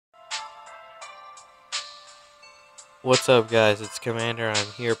What's up, guys? It's Commander. I'm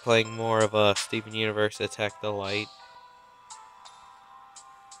here playing more of Steven Universe Attack the Light.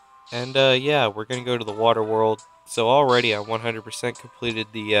 And yeah, we're gonna go to the water world. So already I 100% completed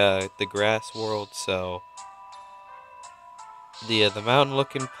the grass world. So the mountain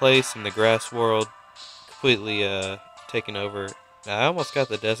looking place and the grass world completely taken over. Now, I almost got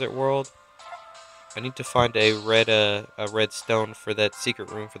the desert world. I need to find a red stone for that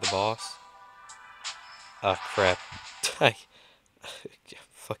secret room for the boss. Ah, crap. I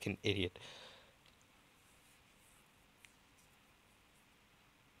fucking idiot.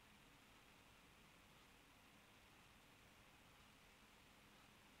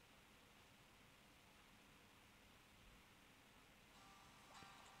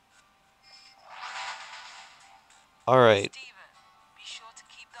 All right.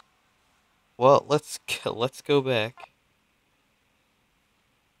 Well, let's go back.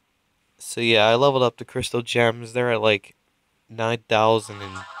 So yeah, I leveled up the crystal gems. They're at like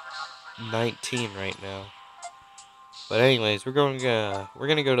 9,019 right now. But anyways, we're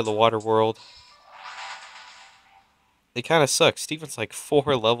gonna go to the water world. It kind of sucks. Steven's like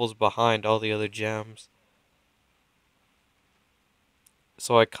 4 levels behind all the other gems.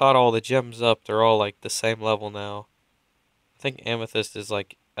 So I caught all the gems up. They're all like the same level now. I think Amethyst is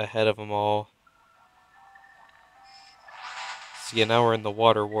like ahead of them all. So yeah, now we're in the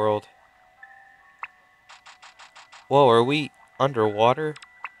water world. Whoa, are we underwater?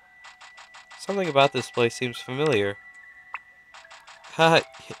 Something about this place seems familiar. Haha,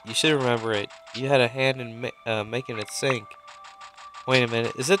 you should remember it. You had a hand in making it sink. Wait a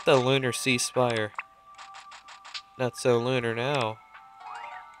minute, is it the Lunar Sea Spire? Not so lunar now.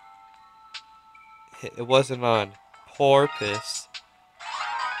 It wasn't on Porpoise.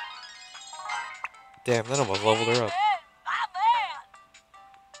 Damn, that almost leveled her up.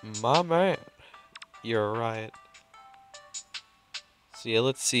 My man. You're right. So yeah,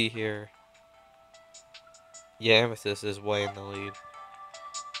 let's see here. Yeah, Amethyst is way in the lead.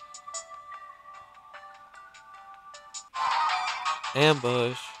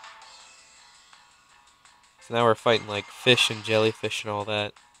 Ambush. So now we're fighting like fish and jellyfish and all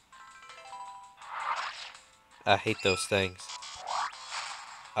that. I hate those things.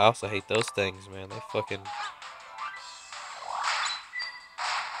 I also hate those things, man. They fucking...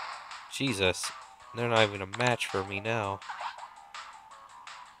 Jesus. They're not even a match for me now.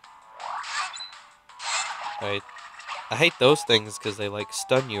 I hate those things because they like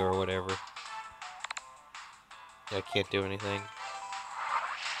stun you or whatever. I can't do anything.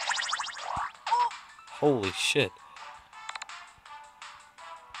 Holy shit.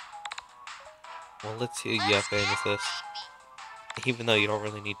 Well, let's heal you up, Amethyst. Even though you don't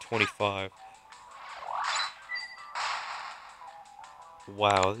really need 25.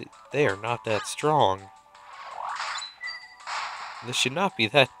 Wow, they are not that strong. This should not be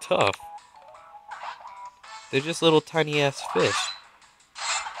that tough. They're just little tiny ass fish.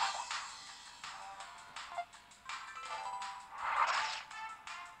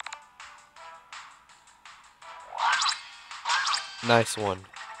 Nice one.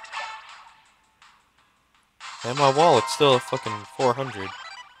 And my wallet's still a fucking 400.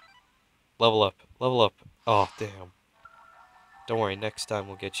 Level up, level up. Oh, damn. Don't worry, next time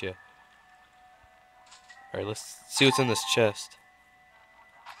we'll get you. Alright, let's see what's in this chest.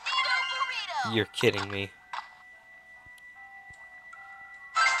 You're kidding me.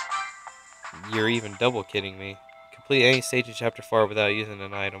 You're even double kidding me. Complete any stage in Chapter 4 without using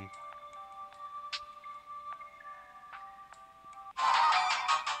an item.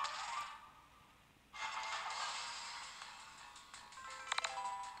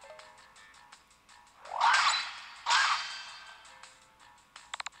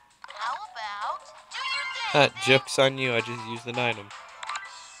 Ha, joke's on you, I just used an item.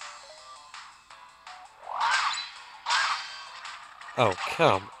 Oh,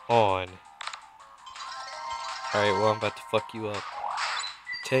 come on. Alright, well, I'm about to fuck you up.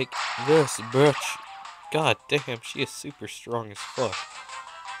 Take this, bitch. God damn, she is super strong as fuck.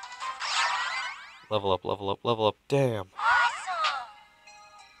 Level up, level up, level up. Damn.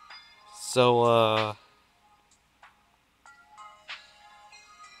 So,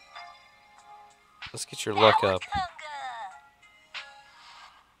 let's get your luck up.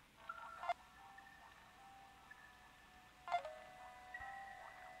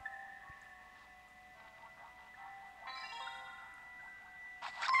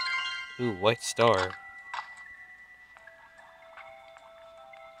 Ooh, white star.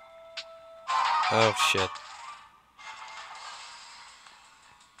 Oh, shit.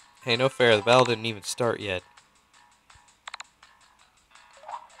 Hey, no fair, the battle didn't even start yet.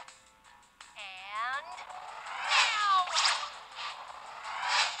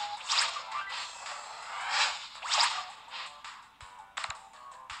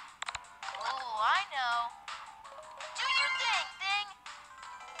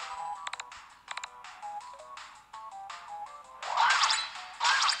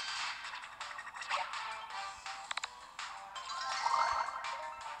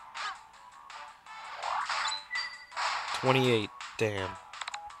 28. Damn.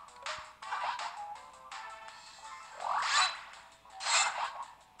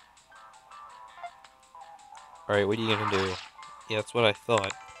 Alright, what are you gonna do? Yeah, that's what I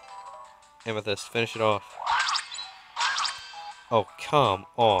thought. Amethyst, finish it off. Oh, come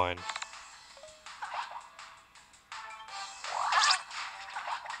on.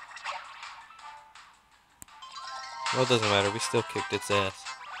 Well, it doesn't matter. We still kicked its ass.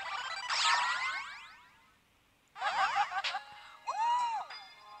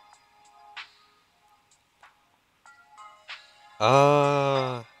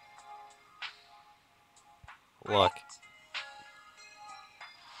 Luck.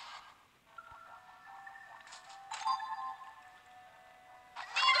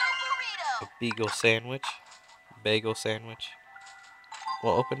 A beagle sandwich? Bagel sandwich?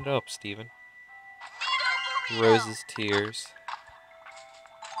 Well, open it up, Steven. Rose's tears.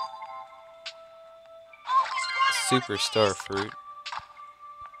 Superstar fruit.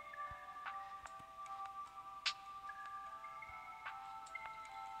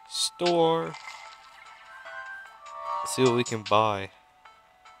 Store. Let's see what we can buy.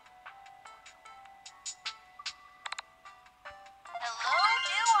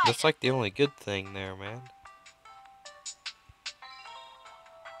 That's like the only good thing there, man.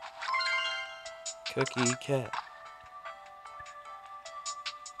 Cookie cat.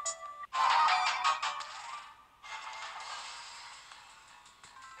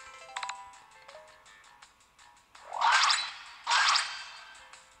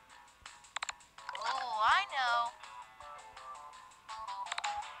 Oh, I know.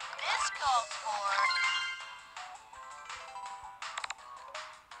 This calls for...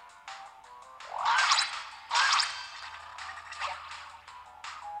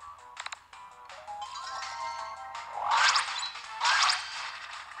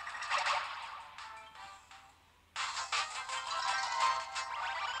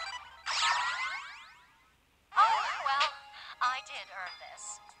 Oh, well, I did earn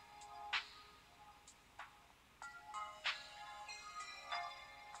this.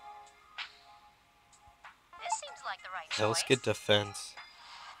 This seems like the right choice. Yeah, let's get defense.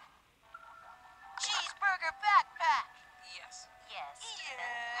 Cheeseburger backpack. Yes. Yes.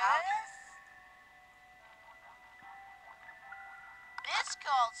 Yes. This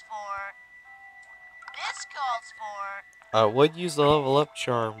calls for... This calls for... Would use the level up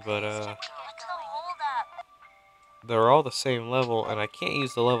charm, but they're all the same level, and I can't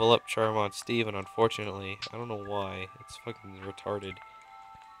use the level up charm on Steven, unfortunately. I don't know why. It's fucking retarded.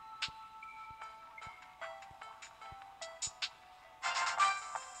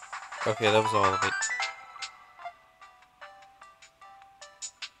 Okay, that was all of it.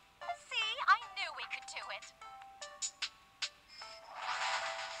 See, I knew we could do it.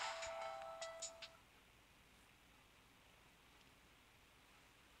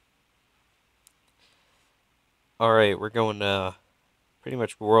 Alright, we're going to pretty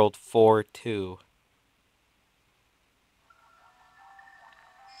much World 4-2.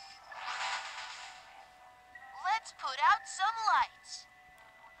 Let's put out some lights.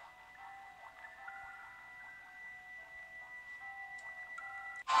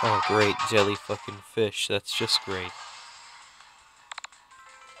 Oh, great, jelly fucking fish. That's just great.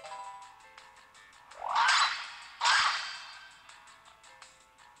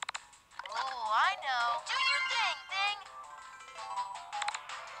 Oh, I know. Do your thing, thing.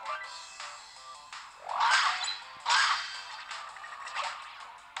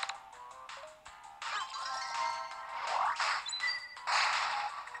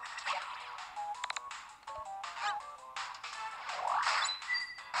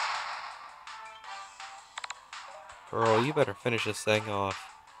 Girl, you better finish this thing off.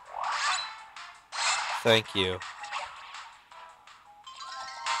 Thank you.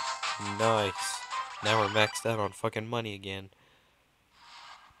 Nice. Now we're maxed out on fucking money again.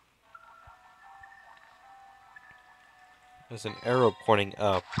 There's an arrow pointing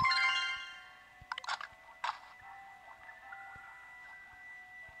up.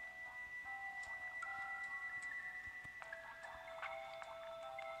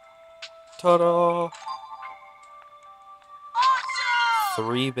 Ta-da! Awesome!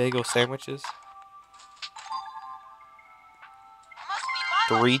 3 bagel sandwiches. Must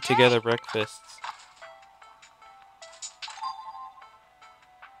be my 3 lucky together day. breakfasts.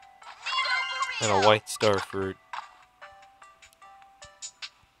 Neato And a burrito. white star fruit.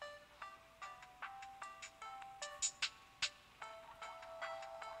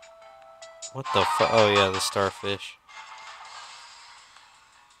 What the fu- Oh yeah, the starfish.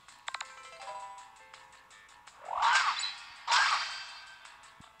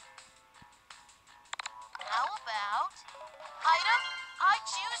 How about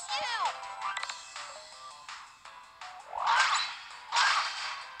choose you.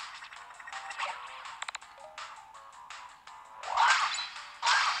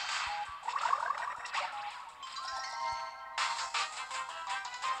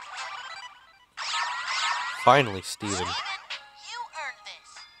 Finally, Steven. Steven, you earned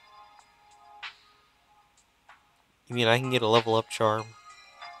this. You mean I can get a level up charm?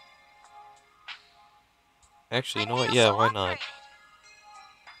 Actually, you know what? Yeah, why not?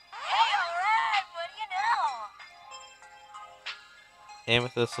 Hey, alright, what do you know?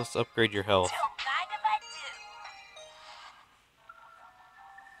 Amethyst, let's upgrade your health. Don't mind if I do.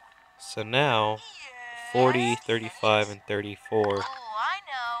 So now, Yes. 40, 35, and 34. Oh, I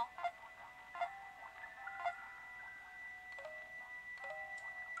know.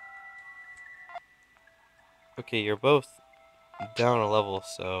 Okay, you're both down a level,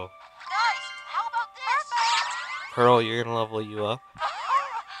 so... Guys, how about this? Pearl, you're gonna level you up.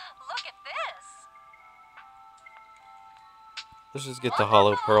 Look at this. Let's just get the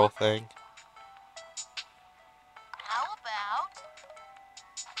hollow pearl thing. How about...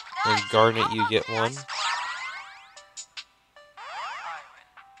 And Guys, Garnet, how you about get this? one.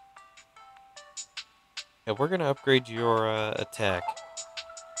 And we're gonna upgrade your attack.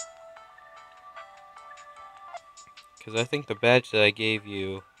 Because I think the badge that I gave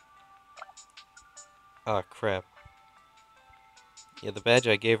you... Ah, crap. Yeah, the badge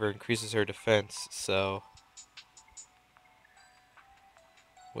I gave her increases her defense, so...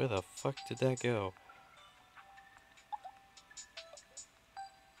 Where the fuck did that go?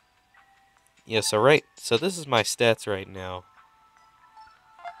 Yeah, so this is my stats right now.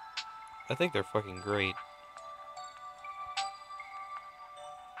 I think they're fucking great.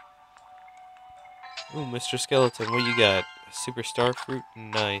 Ooh, Mr. Skeleton, what you got? Super Star Fruit?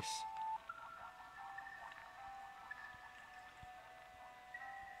 Nice.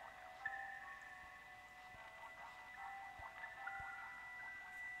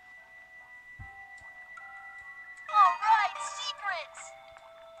 Alright, secrets.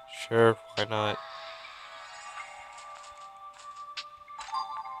 Sure, why not?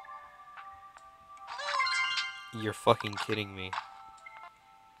 Loot. You're fucking kidding me.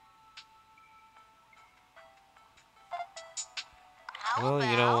 How Well,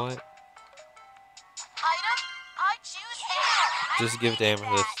 about... you know what? Item? I choose air. Just give it to Amethyst.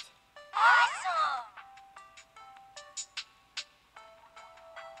 Awesome.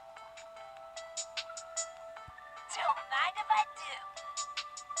 Don't mind if I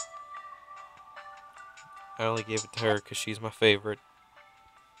do. I only gave it to her because she's my favorite.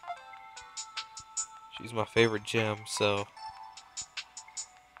 She's my favorite gem, so...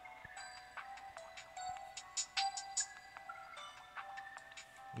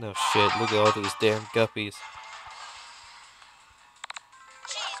 No shit, look at all these damn guppies.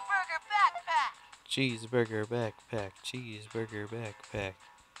 Cheeseburger backpack. Cheeseburger backpack, cheeseburger backpack.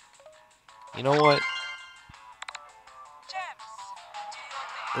 You know what?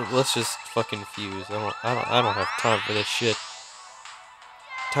 Let's just fucking fuse. I don't have time for this shit.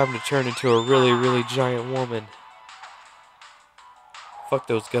 Time to turn into a really, really giant woman. Fuck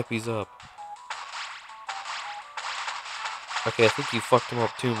those guppies up. Okay, I think you fucked them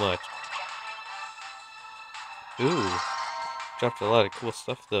up too much. Ooh. Dropped a lot of cool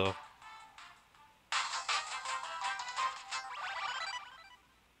stuff, though.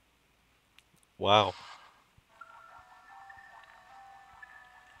 Wow.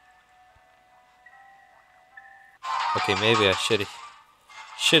 Okay, maybe I should've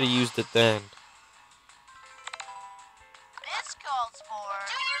used it then. This calls for...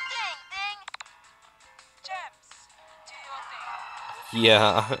 Do your thing, thing. Gems, do your thing.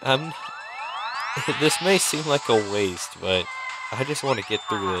 Yeah, I'm... This may seem like a waste, but I just want to get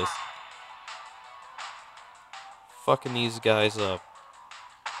through this. Fucking these guys up.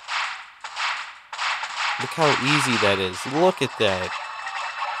 Look how easy that is. Look at that.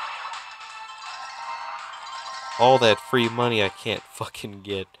 All that free money I can't fucking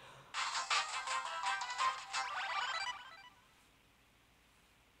get.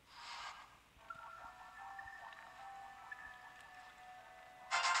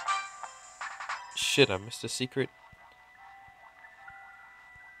 Shit, I missed a secret.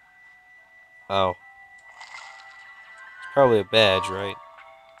 Oh. It's probably a badge, right?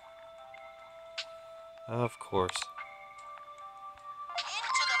 Of course.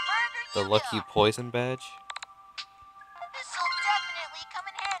 Into the burger The you lucky go. poison badge? This'll definitely come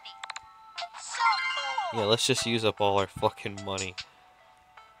in handy. So cool. Yeah, let's just use up all our fucking money.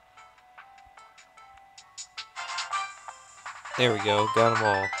 There we go, got them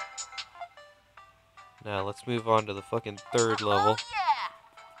all. Now let's move on to the fucking third level. Oh yeah.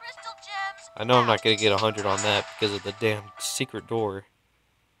 I know I'm not gonna get 100 on that because of the damn secret door.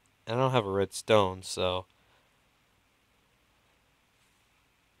 And I don't have a red stone, so...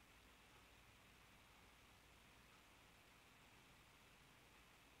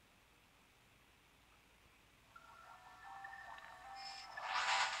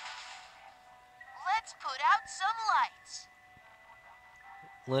 Let's put out some lights.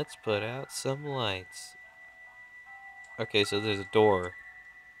 Let's put out some lights. Okay, so there's a door.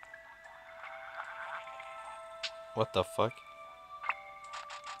 What the fuck?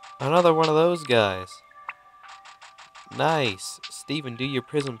 Another one of those guys. Nice. Steven, do your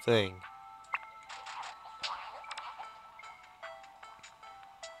prism thing.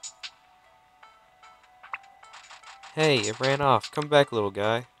 Hey, it ran off. Come back, little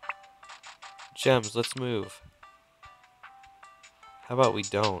guy. Gems, let's move. How about we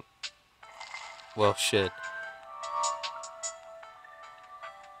don't? Well, shit.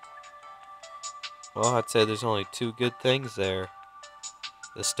 Well, I'd say there's only two good things there.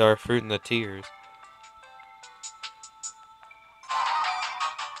 The star fruit and the tears.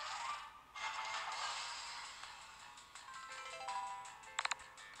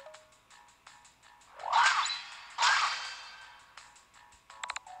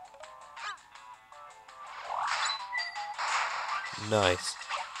 Nice.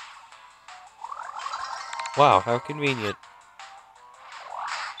 Wow, how convenient.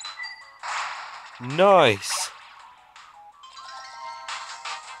 Nice!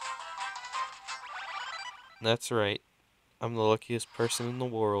 That's right. I'm the luckiest person in the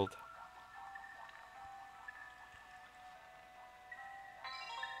world.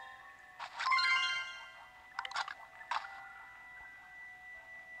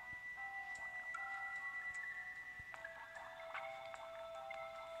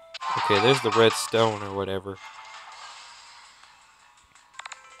 Okay, there's the red stone or whatever.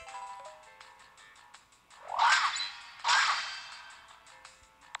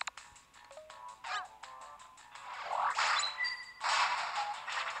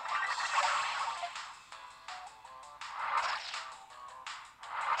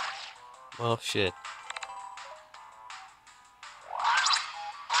 Well, shit.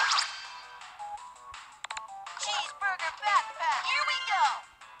 Cheeseburger backpack. Here we go.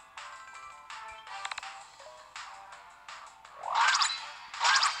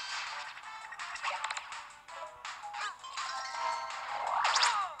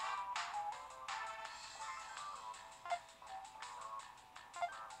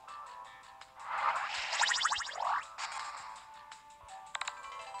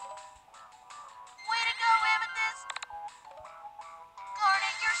 Way to go, Amethyst.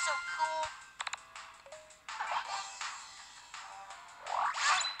 Garnet, you're so cool.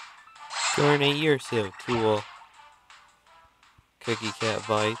 Garnet, you're so cool. Cookie Cat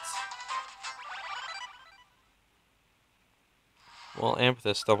bites. Well,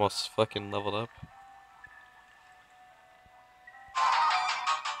 Amethyst almost fucking leveled up.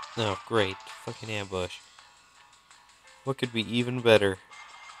 Oh, great. Fucking ambush. What could be even better?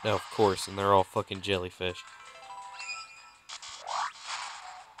 Oh, of course, and they're all fucking jellyfish.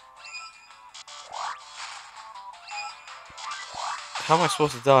 How am I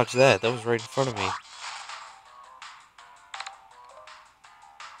supposed to dodge that? That was right in front of me.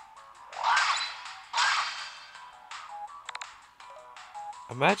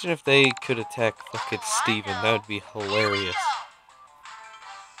 Imagine if they could attack fucking Steven. That would be hilarious.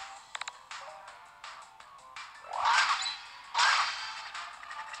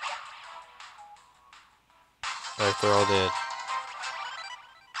 Alright, they're all dead.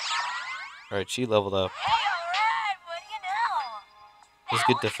 Alright, she leveled up. Hey, alright, what do you know? Let's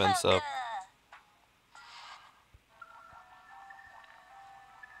get defense up.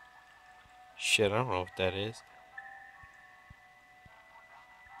 Shit, I don't know what that is.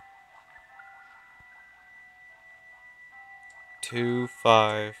 Two,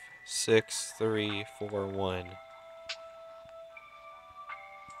 5, 6, 3, 4, 1.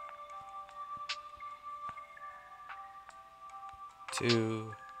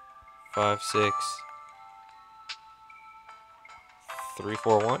 2, 5, 6, 3,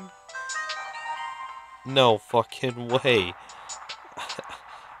 4, 1? No fucking way.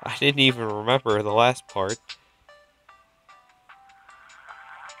 I didn't even remember the last part.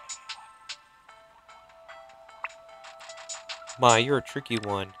 Ma, you're a tricky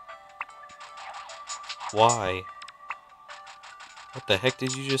one. Why? What the heck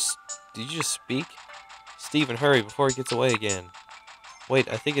did you just speak? Steven, hurry before it gets away again. Wait,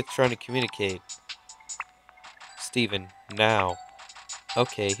 I think it's trying to communicate. Steven, now.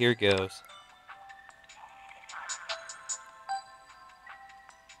 Okay, here goes.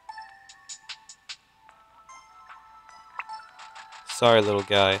 Sorry, little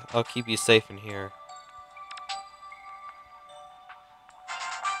guy. I'll keep you safe in here.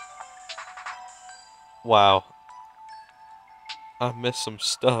 Wow. I missed some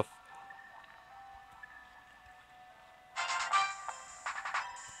stuff.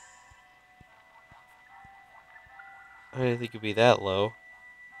 I didn't think it'd be that low.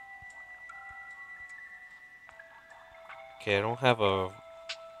 Okay, I don't have a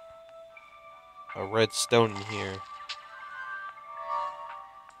red stone in here.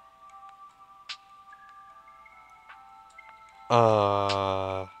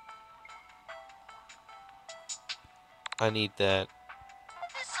 I need that.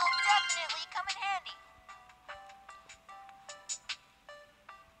 This'll definitely come in handy.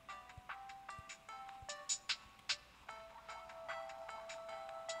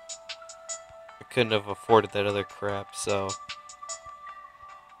 I couldn't have afforded that other crap, so.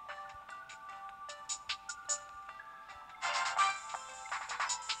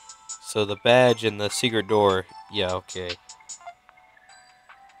 So the badge and the secret door, yeah, okay.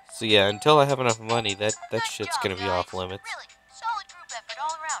 So yeah, until I have enough money, that Good shit's job, gonna be guys. off limits. Really, solid group effort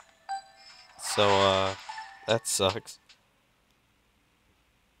all around. So, that sucks.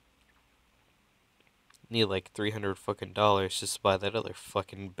 Need like $300 fucking dollars just to buy that other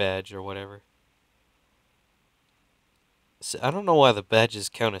fucking badge or whatever. So, I don't know why the badges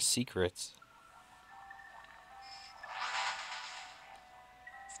count as secrets.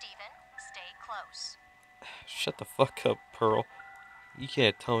 Steven, stay close. Shut the fuck up, Pearl. You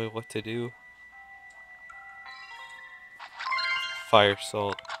can't tell me what to do. Fire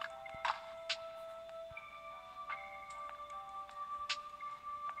salt.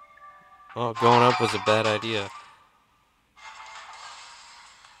 Oh, going up was a bad idea.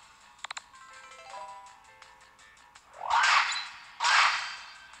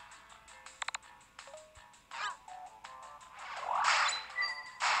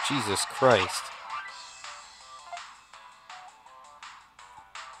 Jesus Christ.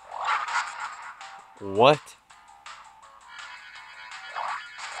 What?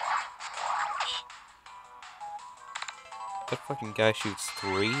 That fucking guy shoots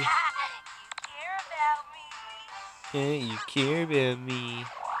 3? You care about me. Yeah, you care about me.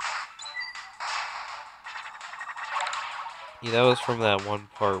 Yeah, that was from that one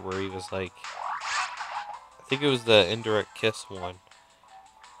part where he was like... I think it was the indirect kiss one.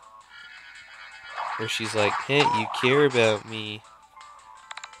 Where she's like, hey, you care about me.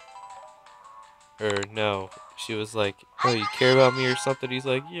 Or no, she was like, oh, you care about me or something? He's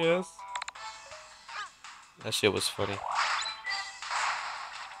like, yes. That shit was funny.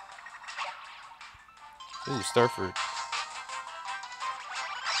 Ooh, Starfruit.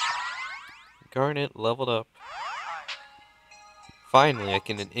 Garnet leveled up. Finally, I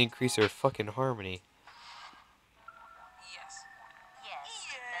can increase her fucking harmony. Yes. Yes.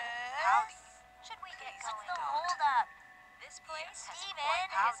 Howdy. Should we get going? What's the holdup? This place, Steven,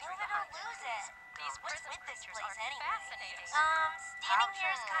 is move it or lose it. These what's with this place anyway? Fascinating. Standing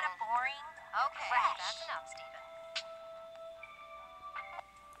here is kind of boring. Okay, that's enough, Steven.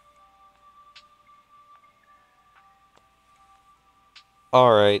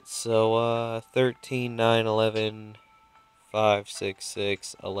 Alright, so, 13, 9, 11, 5, 6,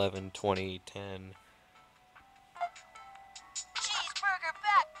 6, 11, 20, 10. Cheeseburger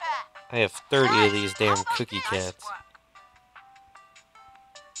backpack. I have 30 of these damn How about cookie this? cats.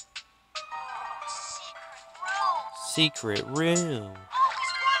 Secret room. Secret room. Always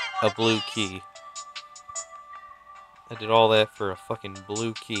wanted A one blue of these. key. I did all that for a fucking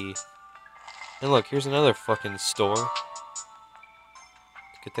blue key. And look, here's another fucking store.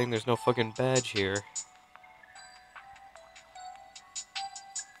 Good thing there's no fucking badge here.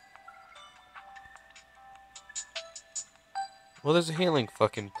 Well, there's a healing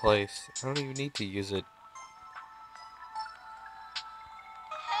fucking place. I don't even need to use it.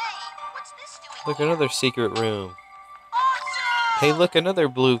 Hey, what's this doing Look, here? another secret room. Awesome! Hey, look, another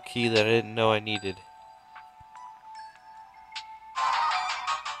blue key that I didn't know I needed.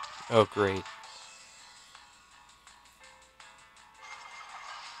 Oh, great.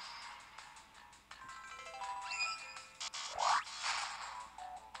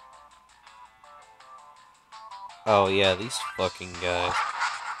 Oh, yeah, these fucking guys.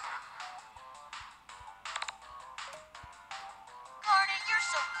 Garnet, you're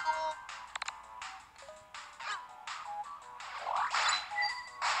so cool.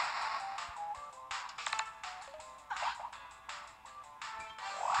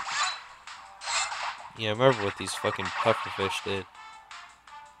 Yeah, I remember what these fucking pufferfish did.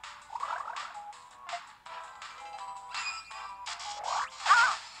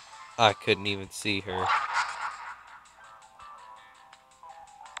 I couldn't even see her.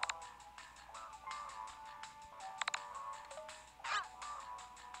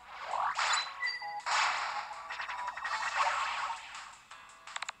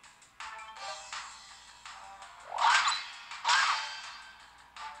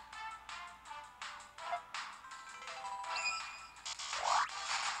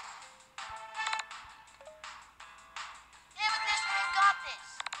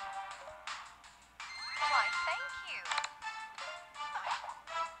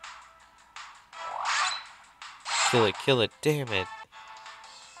 Kill it, kill it, damn it.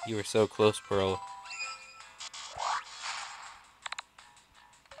 You were so close, Pearl.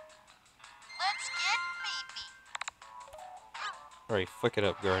 Let's get beefy. Alright, fuck it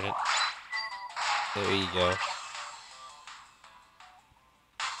up, Garnet. There you go.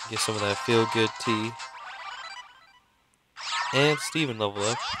 Get some of that feel-good tea. And Steven level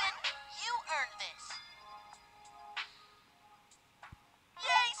up. Steven, you earned this.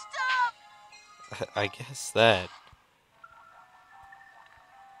 Yay, stop! I guess that.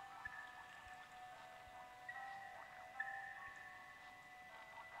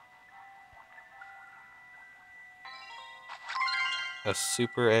 A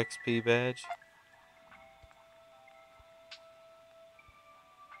super XP badge.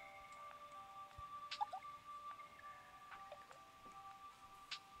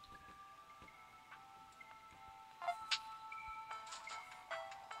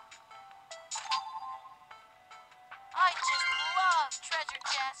 I just love treasure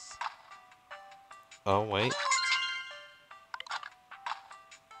chests. Oh, wait.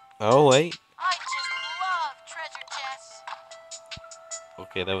 Oh, wait. I just love treasure chests.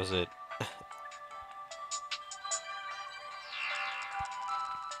 Okay, that was it.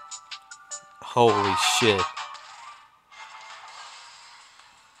 Holy shit.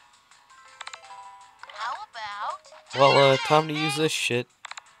 How about... Well, time to use this shit.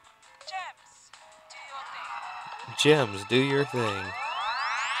 Gems, do your thing. Gems,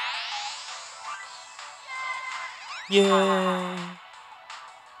 do your thing. Yay!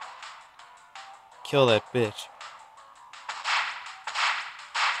 Kill that bitch.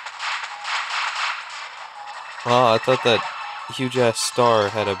 Oh, I thought that huge ass star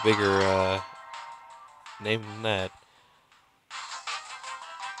had a bigger name than that.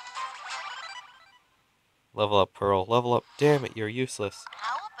 Level up, Pearl. Level up. Damn it, you're useless.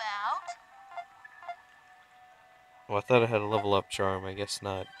 How about... Well, I thought I had a level up charm. I guess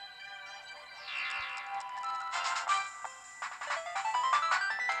not.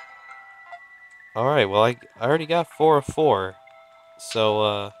 Alright, well, I already got 4 of 4. So,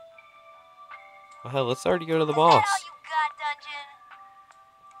 well, hell, let's already go to the boss. Is that all you got, dungeon?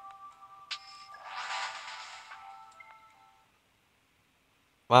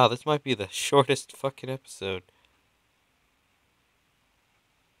 Wow, this might be the shortest fucking episode.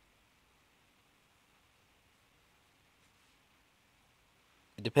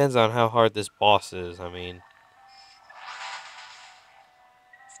 It depends on how hard this boss is, I mean.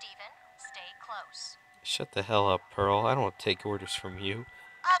 Steven, stay close. Shut the hell up, Pearl. I don't take orders from you.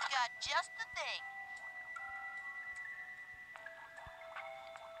 I've got just the thing.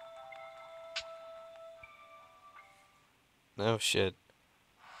 No shit.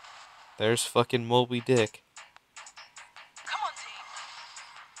 There's fucking Moby Dick. Come on, team.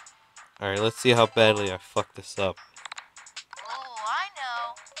 Alright, let's see how badly I fuck this up. Oh, I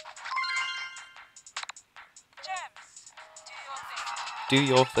know. Gems, do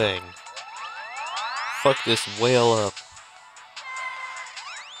your thing. Do your thing. Fuck this whale up.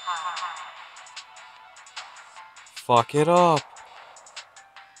 Fuck it up.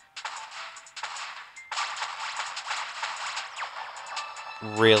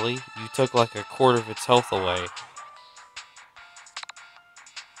 Really? You took like a quarter of its health away.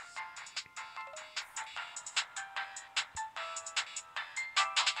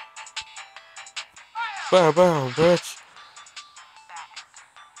 Bam, bam, bitch.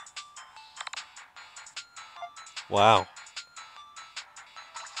 Wow.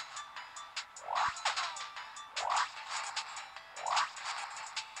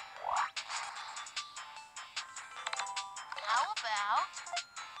 How about...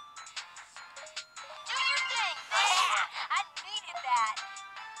 Do your thing, man! I needed that.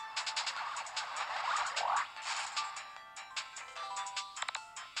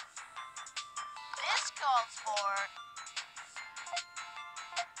 This calls for...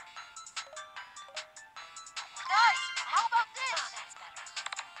 Nice! How about this? Oh, that's better.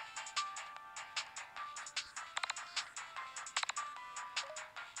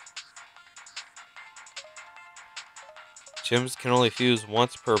 Gems can only fuse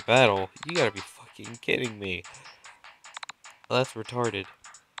once per battle. You gotta be fucking kidding me. Well, that's retarded.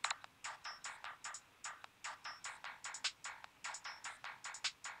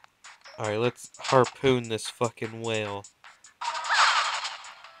 Alright, let's harpoon this fucking whale.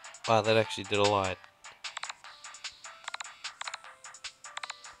 Wow, that actually did a lot.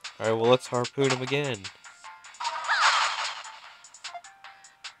 Alright, well, let's harpoon him again.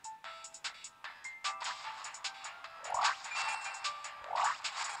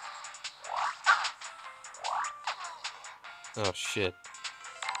 Oh, shit.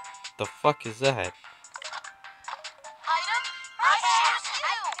 The fuck is that?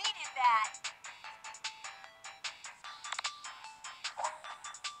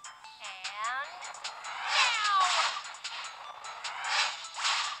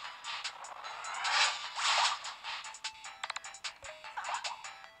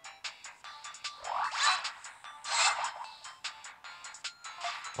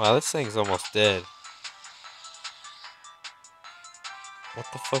 Wow, this thing's almost dead. What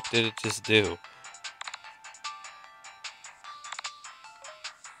the fuck did it just do?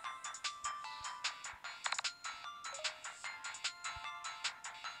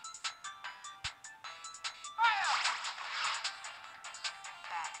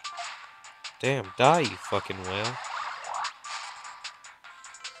 Damn, die, you fucking whale.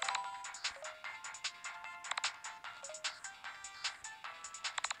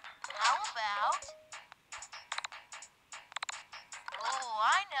 How about... Oh,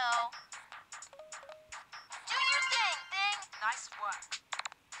 I know. Do your thing. Nice work.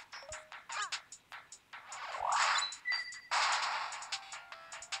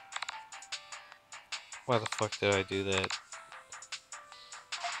 Why the fuck did I do that?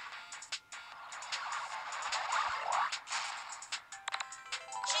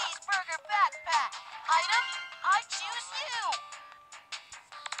 Cheeseburger backpack. Item, I choose you.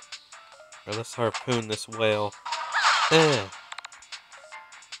 Or let's harpoon this whale. Eh.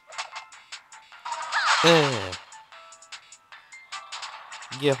 Eh.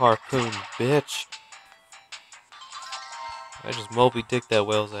 Get harpooned, bitch. I just Moby Dick that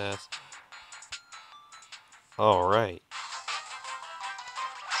whale's ass. Alright.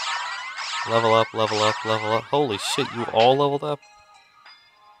 Level up, level up, level up. Holy shit, you all leveled up?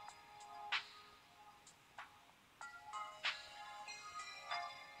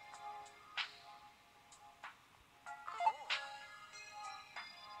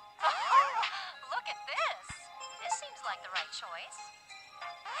 Look at this. This seems like the right choice.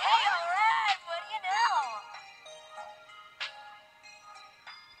 Hey, alright, what do you know?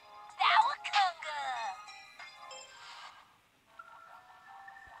 Dawakunga!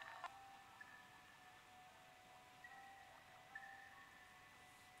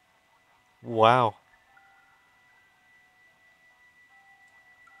 Wow.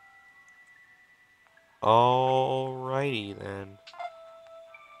 Alrighty then.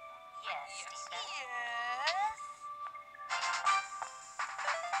 Yes.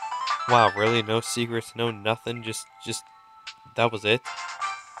 Wow, really? No secrets, no nothing, just that was it?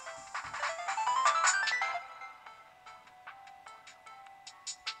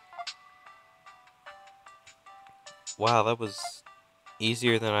 Wow, that was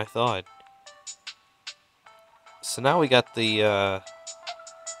easier than I thought. So now we got the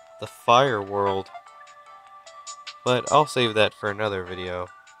fire world. But I'll save that for another video.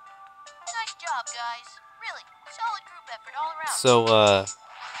 Nice job, guys. Really, solid group effort all around. So,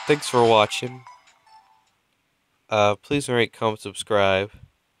 thanks for watching. Please rate, comment, subscribe.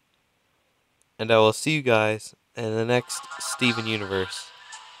 And I will see you guys in the next Steven Universe.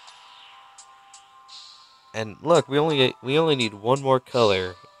 And look, we only need one more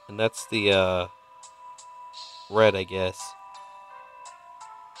color, and that's the red, I guess.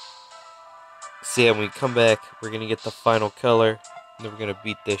 So yeah, when we come back, we're gonna get the final color, and then we're gonna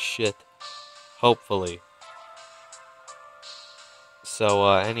beat this shit. Hopefully. So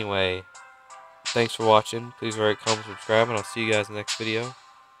anyway, thanks for watching. Please rate, comment, subscribe, and I'll see you guys in the next video.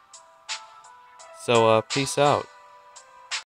 So peace out.